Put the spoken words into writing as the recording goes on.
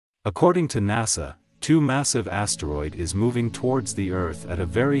According to NASA, two massive asteroid is moving towards the Earth at a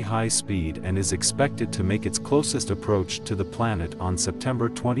very high speed and is expected to make its closest approach to the planet on September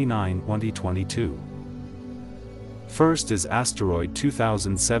 29, 2022. First is Asteroid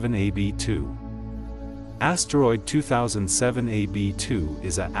 2007 AB2. Asteroid 2007 AB2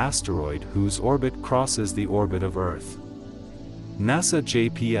 is an asteroid whose orbit crosses the orbit of Earth. NASA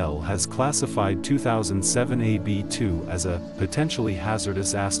JPL has classified 2007 AB2 as a potentially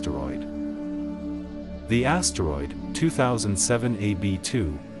hazardous asteroid. The asteroid, 2007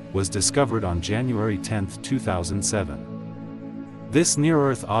 AB2, was discovered on January 10, 2007. This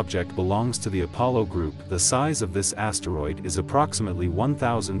near-Earth object belongs to the Apollo group. The size of this asteroid is approximately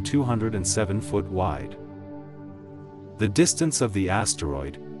 1,207 foot wide. The distance of the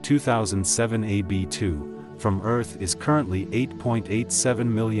asteroid, 2007 AB2, from Earth is currently 8.87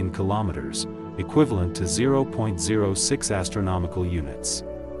 million kilometers, equivalent to 0.06 astronomical units.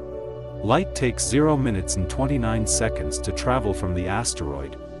 Light takes 0 minutes and 29 seconds to travel from the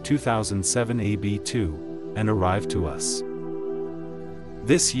asteroid, 2007 AB2, and arrive to us.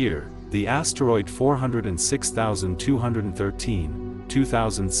 This year, the asteroid 406213,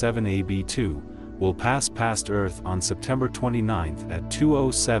 2007 AB2, will pass past Earth on September 29 at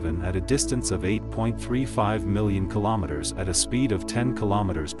 2:07 at a distance of 8.35 million kilometers at a speed of 10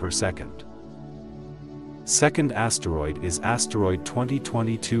 kilometers per second. Second asteroid is Asteroid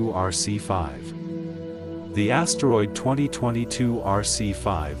 2022 RC5. The asteroid 2022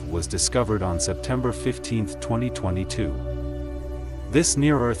 RC5 was discovered on September 15, 2022. This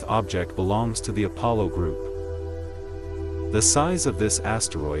near-Earth object belongs to the Apollo group. The size of this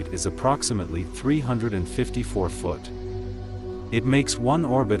asteroid is approximately 354 foot. It makes one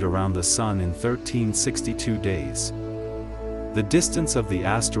orbit around the Sun in 1362 days. The distance of the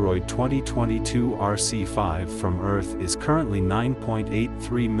asteroid 2022 RC5 from Earth is currently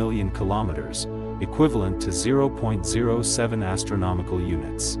 9.83 million kilometers, equivalent to 0.07 astronomical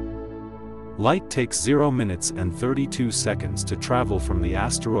units. Light takes 0 minutes and 32 seconds to travel from the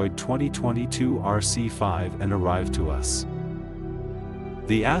asteroid 2022 RC5 and arrive to us.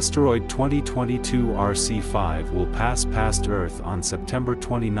 The asteroid 2022 RC5 will pass past Earth on September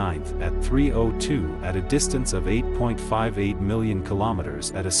 29 at 3:02 at a distance of 8.58 million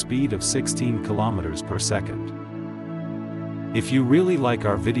kilometers at a speed of 16 kilometers per second. If you really like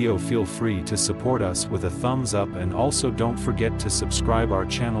our video, feel free to support us with a thumbs up, and also don't forget to subscribe our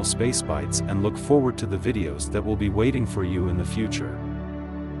channel Space Bites, and look forward to the videos that will be waiting for you in the future.